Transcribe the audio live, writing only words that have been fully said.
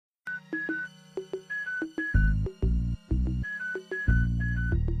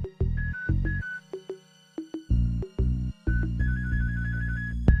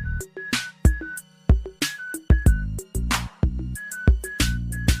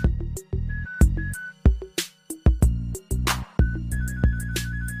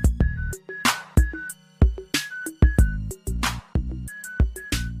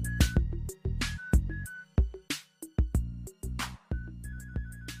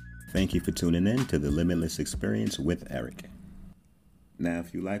Thank you for tuning in to the Limitless Experience with Eric. Now,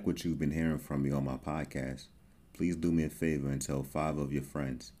 if you like what you've been hearing from me on my podcast, please do me a favor and tell 5 of your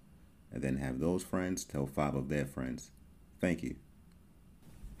friends, and then have those friends tell 5 of their friends. Thank you.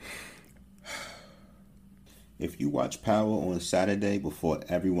 If you watch Power on Saturday before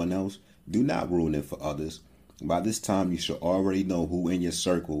everyone else, do not ruin it for others. By this time, you should already know who in your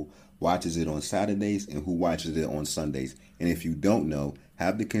circle watches it on Saturdays and who watches it on Sundays. And if you don't know,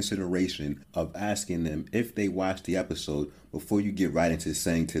 have the consideration of asking them if they watched the episode before you get right into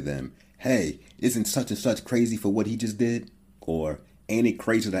saying to them, hey, isn't such and such crazy for what he just did? Or, ain't it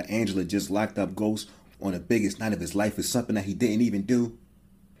crazy that Angela just locked up Ghost on the biggest night of his life for something that he didn't even do?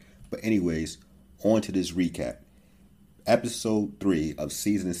 But anyways, on to this recap. Episode 3 of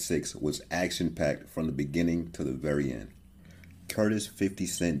Season 6 was action-packed from the beginning to the very end. Curtis 50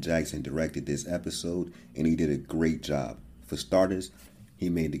 Cent Jackson directed this episode, and he did a great job. For starters, he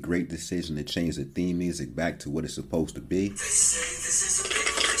made the great decision to change the theme music back to what it's supposed to be.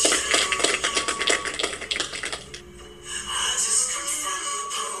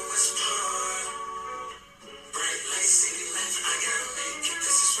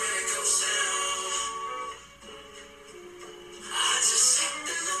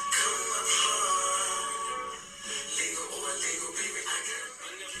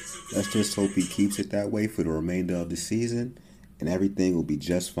 Let's just hope he keeps it that way for the remainder of the season, and everything will be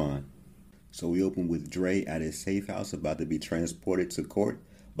just fine. So we open with Dre at his safe house about to be transported to court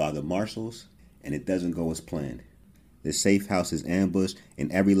by the marshals, and it doesn't go as planned. The safe house is ambushed,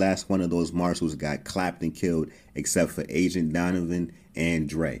 and every last one of those marshals got clapped and killed except for Agent Donovan and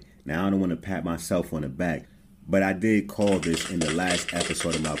Dre. Now, I don't want to pat myself on the back, but I did call this in the last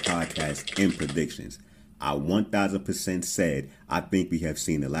episode of my podcast in predictions. I 1000% said I think we have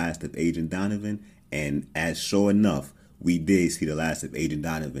seen the last of Agent Donovan, and as sure enough, we did see the last of Agent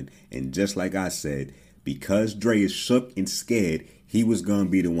Donovan. And just like I said, because Dre is shook and scared, he was going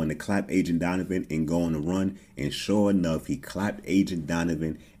to be the one to clap Agent Donovan and go on the run. And sure enough, he clapped Agent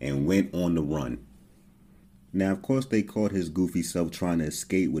Donovan and went on the run. Now, of course, they caught his goofy self trying to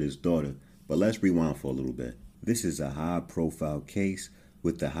escape with his daughter, but let's rewind for a little bit. This is a high-profile case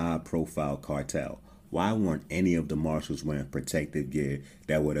with the high-profile cartel. Why weren't any of the marshals wearing protective gear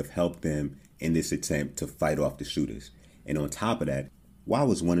that would have helped them in this attempt to fight off the shooters? And on top of that, why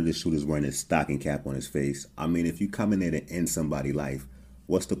was one of the shooters wearing a stocking cap on his face? I mean, if you come in there to end somebody's life,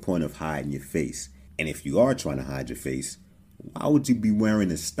 what's the point of hiding your face? And if you are trying to hide your face, why would you be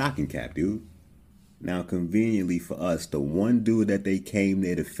wearing a stocking cap, dude? Now, conveniently for us, the one dude that they came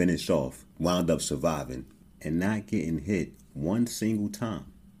there to finish off wound up surviving and not getting hit one single time.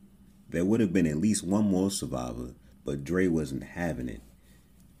 There would have been at least one more survivor, but Dre wasn't having it.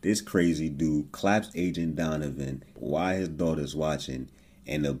 This crazy dude claps Agent Donovan while his daughter's watching,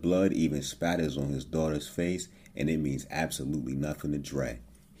 and the blood even spatters on his daughter's face, and it means absolutely nothing to Dre.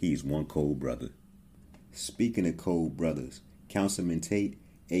 He's one cold brother. Speaking of cold brothers, Councilman Tate,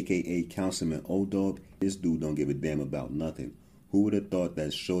 aka Councilman O-Dog, this dude don't give a damn about nothing. Who would have thought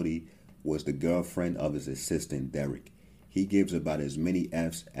that Shorty was the girlfriend of his assistant Derek? He gives about as many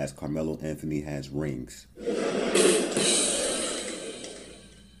F's as Carmelo Anthony has rings.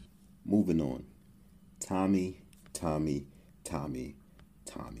 Moving on. Tommy.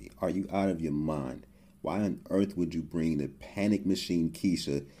 Are you out of your mind? Why on earth would you bring the panic machine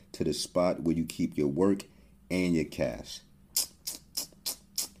Keisha to the spot where you keep your work and your cash?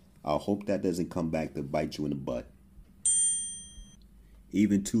 I hope that doesn't come back to bite you in the butt.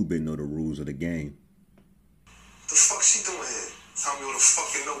 Even 2-Bit know the rules of the game. The fuck she doing here? Tommy would have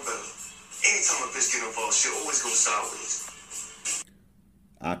fucking know better. Anytime a bitch get involved, shit always goes sideways.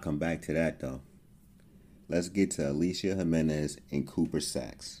 I'll come back to that though. Let's get to Alicia Jimenez and Cooper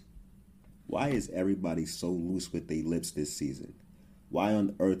Saxe. Why is everybody so loose with their lips this season? Why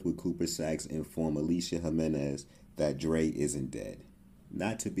on earth would Cooper Saxe inform Alicia Jimenez that Dre isn't dead?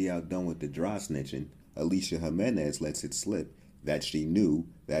 Not to be outdone with the dry snitching, Alicia Jimenez lets it slip that she knew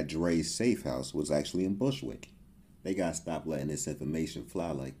that Dre's safe house was actually in Bushwick. They gotta stop letting this information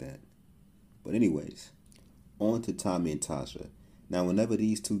fly like that. But anyways, on to Tommy and Tasha. Now, whenever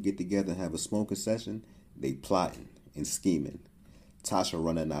these two get together and have a smoking session, they plotting and scheming. Tasha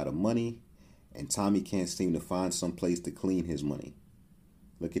running out of money, and Tommy can't seem to find some place to clean his money.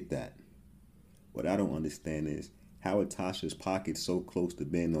 Look at that. What I don't understand is, how are Tasha's pockets so close to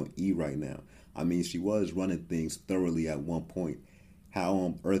being on E right now? I mean, she was running things thoroughly at one point. How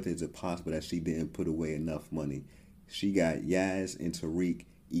on earth is it possible that she didn't put away enough money? She got Yaz and Tariq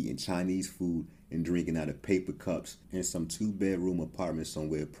eating Chinese food and drinking out of paper cups in some 2-bedroom apartment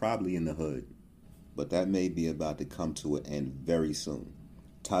somewhere, probably in the hood. But that may be about to come to an end very soon.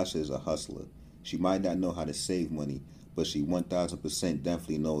 Tasha is a hustler. She might not know how to save money, but she 1000%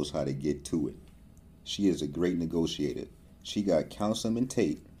 definitely knows how to get to it. She is a great negotiator. She got Councilman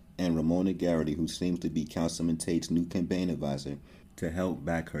Tate and Ramona Garrity, who seems to be Councilman Tate's new campaign advisor, to help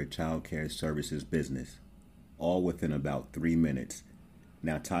back her child care services business, all within about 3 minutes.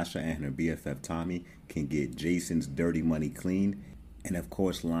 Now Tasha and her BFF Tommy can get Jason's dirty money clean and of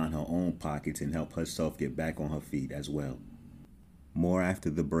course line her own pockets and help herself get back on her feet as well. More after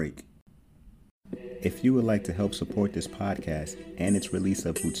the break. If you would like to help support this podcast and its release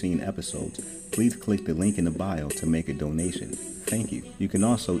of routine episodes, please click the link in the bio to make a donation. Thank you. You can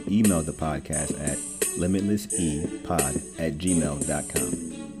also email the podcast at limitlessepod@gmail.com.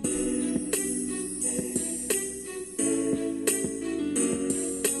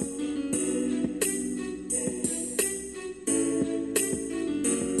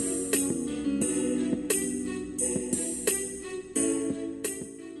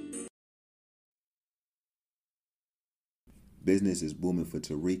 Business is booming for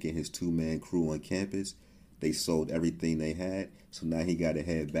Tariq and his two-man crew on campus. They sold everything they had, so now he got to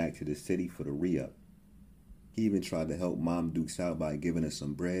head back to the city for the re-up. He even tried to help Mom Dukes out by giving her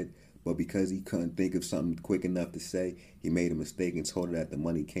some bread, but because he couldn't think of something quick enough to say, he made a mistake and told her that the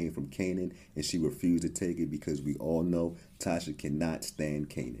money came from Canaan, and she refused to take it because we all know Tasha cannot stand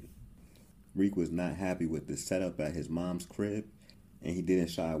Canaan. Reek was not happy with the setup at his mom's crib, and he didn't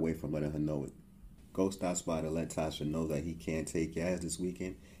shy away from letting her know it. Ghost stops by to let Tasha know that he can't take Yaz this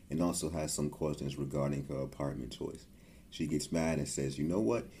weekend and also has some questions regarding her apartment choice. She gets mad and says, "You know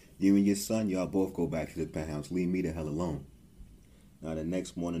what? You and your son, y'all both go back to the penthouse. Leave me the hell alone." Now the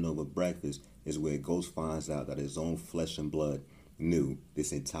next morning over breakfast is where Ghost finds out that his own flesh and blood knew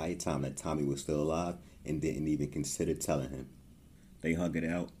this entire time that Tommy was still alive and didn't even consider telling him. They hug it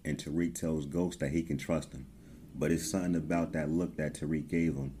out and Tariq tells Ghost that he can trust him. But it's something about that look that Tariq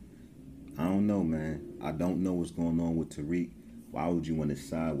gave him. I don't know, man. I don't know what's going on with Tariq. Why would you want to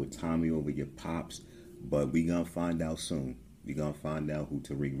side with Tommy over your pops? But we gonna find out soon. We gonna find out who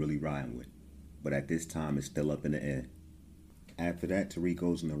Tariq really riding with. But at this time, it's still up in the air. After that, Tariq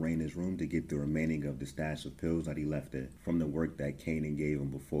goes into Raina's room to get the remaining of the stash of pills that he left there from the work that Kanan gave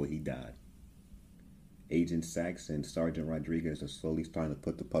him before he died. Agent Sachs and Sergeant Rodriguez are slowly starting to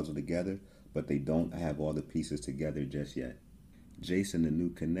put the puzzle together, but they don't have all the pieces together just yet. Jason, the new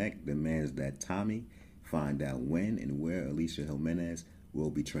connect, demands that Tommy find out when and where Alicia Jimenez will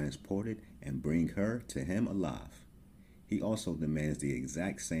be transported and bring her to him alive. He also demands the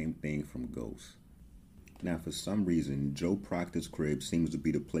exact same thing from Ghost. Now, for some reason, Joe Proctor's crib seems to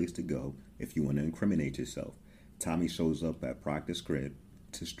be the place to go if you want to incriminate yourself. Tommy shows up at Proctor's crib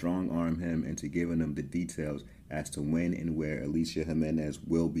to strong-arm him into giving him the details as to when and where Alicia Jimenez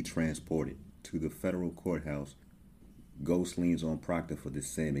will be transported to the federal courthouse. Ghost leans on Proctor for the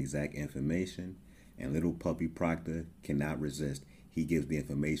same exact information, and little puppy Proctor cannot resist. He gives the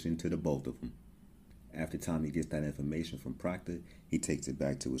information to the both of them. After Tommy gets that information from Proctor, he takes it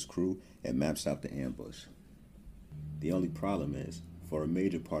back to his crew and maps out the ambush. The only problem is, for a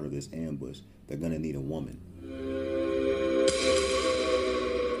major part of this ambush, they're going to need a woman.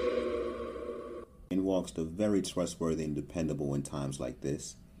 In walks the very trustworthy and dependable in times like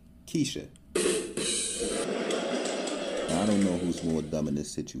this, Keisha. Now, I don't know who's more dumb in this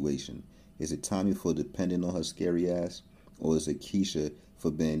situation. Is it Tommy for depending on her scary ass? Or is it Keisha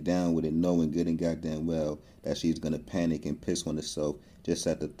for being down with it, knowing good and goddamn well that she's going to panic and piss on herself just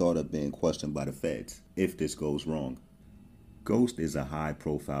at the thought of being questioned by the feds, if this goes wrong? Ghost is a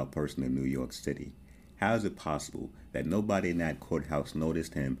high-profile person in New York City. How is it possible that nobody in that courthouse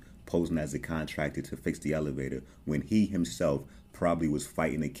noticed him posing as a contractor to fix the elevator when he himself probably was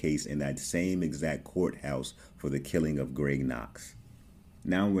fighting a case in that same exact courthouse for the killing of Greg Knox?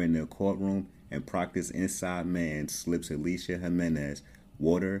 Now we're in the courtroom, and Proctor's inside man slips Alicia Jimenez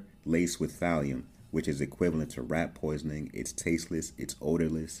water laced with thallium, which is equivalent to rat poisoning. It's tasteless, it's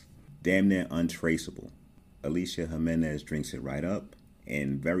odorless, damn near untraceable. Alicia Jimenez drinks it right up,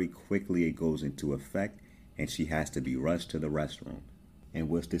 and very quickly it goes into effect, and she has to be rushed to the restroom, in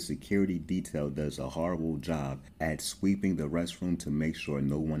which the security detail does a horrible job at sweeping the restroom to make sure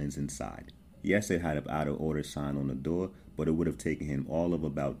no one is inside. Yes, it had an out of order sign on the door, but it would have taken him all of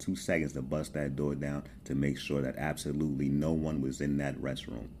about 2 seconds to bust that door down to make sure that absolutely no one was in that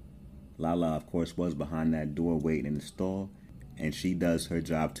restroom. Lala, of course, was behind that door waiting in the stall, and she does her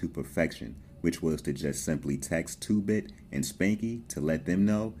job to perfection, which was to just simply text 2-Bit and Spanky to let them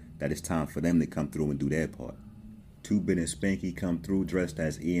know that it's time for them to come through and do their part. 2-Bit and Spanky come through dressed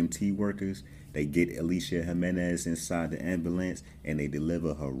as EMT workers. They get Alicia Jimenez inside the ambulance, and they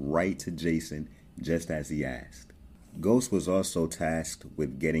deliver her right to Jason, just as he asked. Ghost was also tasked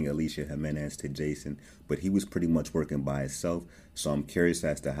with getting Alicia Jimenez to Jason, but he was pretty much working by himself, so I'm curious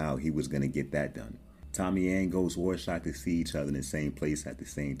as to how he was going to get that done. Tommy and Ghost were shocked to see each other in the same place at the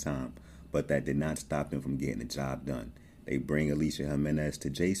same time, but that did not stop them from getting the job done. They bring Alicia Jimenez to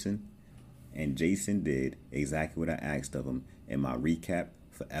Jason, and Jason did exactly what I asked of him in my recap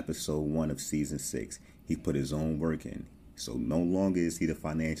for episode 1 of season 6. He put his own work in, so no longer is he the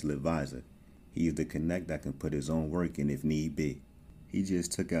financial advisor. He's the connect that can put his own work in if need be. He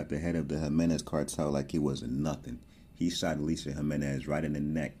just took out the head of the Jimenez cartel like he wasn't nothing. He shot Alicia Jimenez right in the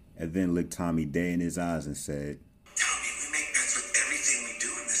neck and then looked Tommy dead in his eyes and said, Tommy, we make bets with everything we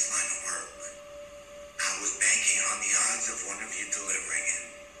do in this line of work. I was banking on the odds of one of you delivering, and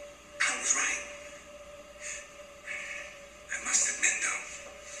I was right. I must admit, though,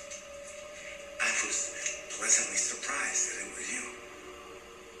 I was pleasantly surprised that it was you.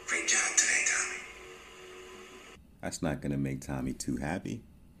 Great job today, Tommy. That's not going to make Tommy too happy.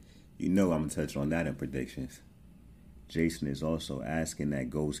 You know I'm going to touch on that in predictions. Jason is also asking that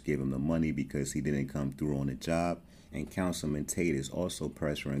Ghost give him the money because he didn't come through on the job, and Councilman Tate is also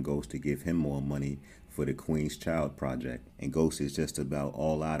pressuring Ghost to give him more money for the Queen's Child project, and Ghost is just about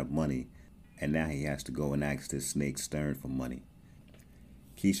all out of money, and now he has to go and ask this Snake Stern for money.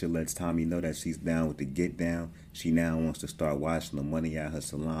 Keisha lets Tommy know that she's down with the get down. She now wants to start washing the money at her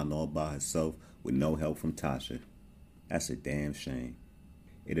salon all by herself with no help from Tasha. That's a damn shame.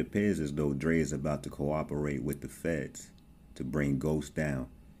 It appears as though Dre is about to cooperate with the feds to bring Ghost down,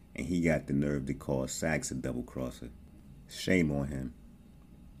 and he got the nerve to call Sax a double-crosser. Shame on him.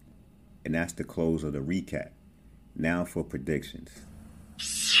 And that's the close of the recap. Now for predictions.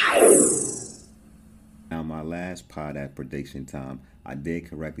 Now my last pod at prediction time, I did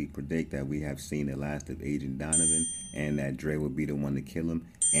correctly predict that we have seen the last of Agent Donovan, and that Dre would be the one to kill him,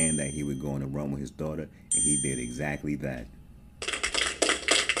 and that he would go on a run with his daughter, and he did exactly that.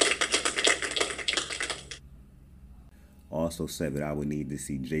 Also said that I would need to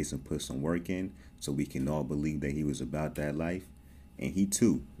see Jason put some work in so we can all believe that he was about that life, and he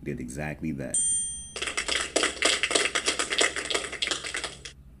too did exactly that.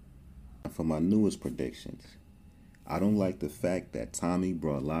 For my newest predictions, I don't like the fact that Tommy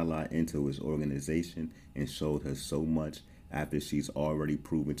brought Lala into his organization and showed her so much after she's already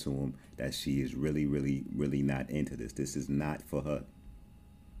proven to him that she is really not into this. This is not for her.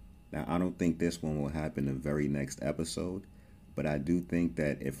 Now, I don't think this one will happen the very next episode, but I do think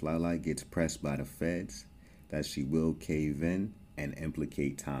that if Lala gets pressed by the feds, that she will cave in and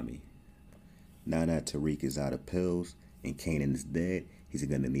implicate Tommy. Now that Tariq is out of pills and Kanan is dead, he's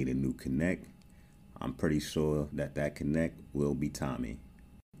going to need a new connect. I'm pretty sure that connect will be Tommy.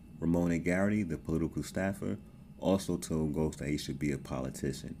 Ramona Garrity, the political staffer, also told Ghost that he should be a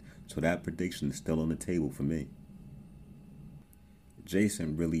politician, so that prediction is still on the table for me.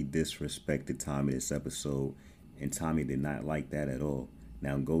 Jason really disrespected Tommy this episode, and Tommy did not like that at all.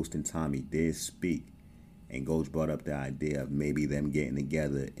 Now, Ghost and Tommy did speak, and Ghost brought up the idea of maybe them getting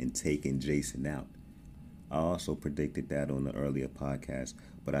together and taking Jason out. I also predicted that on the earlier podcast,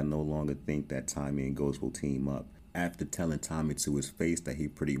 but I no longer think that Tommy and Ghost will team up. After telling Tommy to his face that he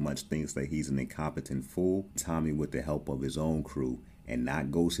pretty much thinks that he's an incompetent fool, Tommy, with the help of his own crew, and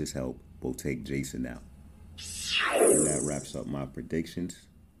not Ghost's help, will take Jason out. And that wraps up my predictions.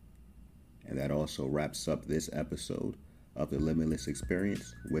 And that also wraps up this episode of The Limitless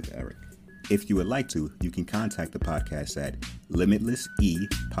Experience with Eric. If you would like to, you can contact the podcast at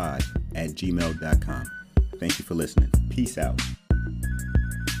limitlessepod@gmail.com. Thank you for listening. Peace out.